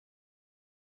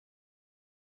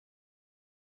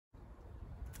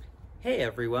Hey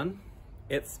everyone,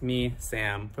 it's me,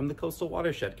 Sam, from the Coastal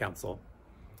Watershed Council.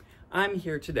 I'm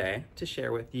here today to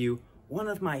share with you one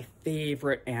of my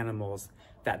favorite animals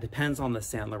that depends on the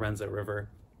San Lorenzo River.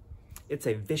 It's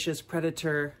a vicious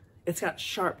predator, it's got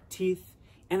sharp teeth,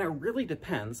 and it really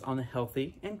depends on a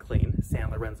healthy and clean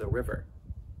San Lorenzo River.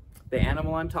 The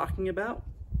animal I'm talking about?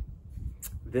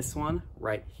 This one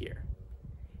right here.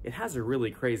 It has a really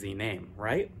crazy name,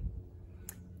 right?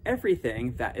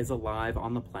 Everything that is alive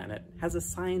on the planet has a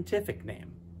scientific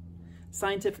name.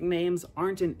 Scientific names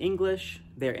aren't in English,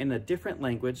 they're in a different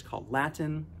language called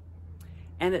Latin,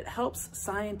 and it helps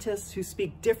scientists who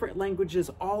speak different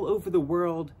languages all over the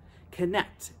world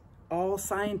connect. All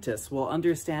scientists will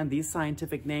understand these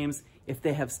scientific names if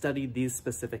they have studied these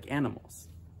specific animals.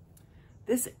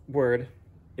 This word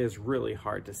is really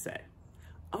hard to say.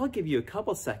 I'll give you a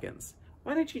couple seconds.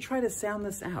 Why don't you try to sound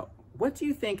this out? What do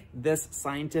you think this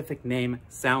scientific name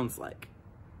sounds like?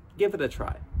 Give it a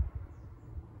try.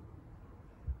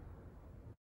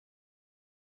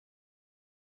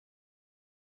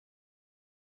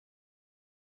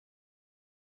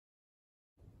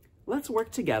 Let's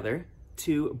work together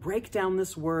to break down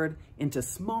this word into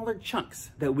smaller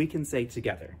chunks that we can say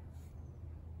together.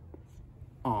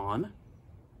 On,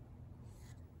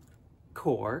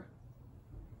 core,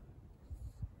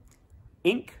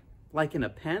 ink, like in a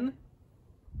pen,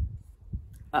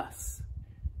 us.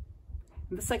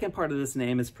 And the second part of this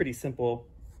name is pretty simple,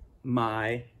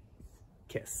 my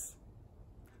kiss.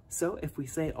 So if we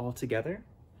say it all together,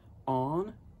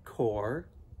 on, core,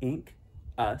 ink,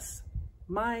 us,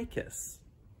 my kiss.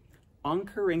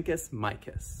 Oncorhynchus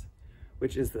mykiss,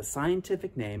 which is the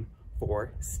scientific name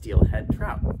for steelhead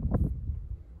trout.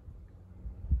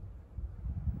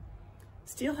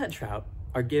 Steelhead trout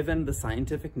are given the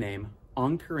scientific name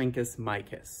Oncorhynchus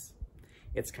mykiss.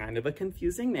 It's kind of a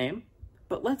confusing name,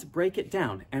 but let's break it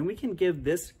down and we can give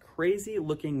this crazy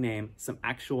looking name some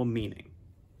actual meaning.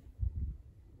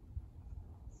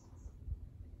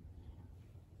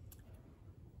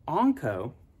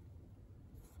 Onco,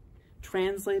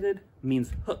 translated,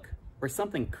 means hook or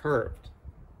something curved.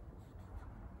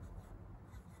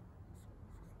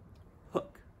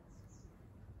 Hook.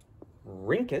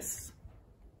 Rhynchus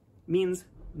means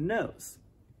nose.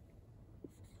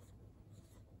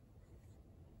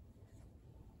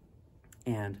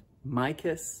 And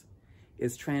mykiss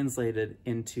is translated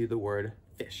into the word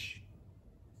fish.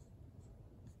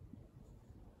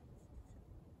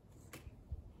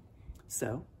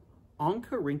 So,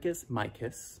 Oncorhynchus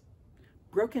mykiss,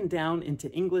 broken down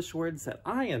into English words that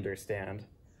I understand,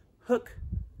 hook,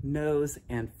 nose,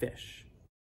 and fish.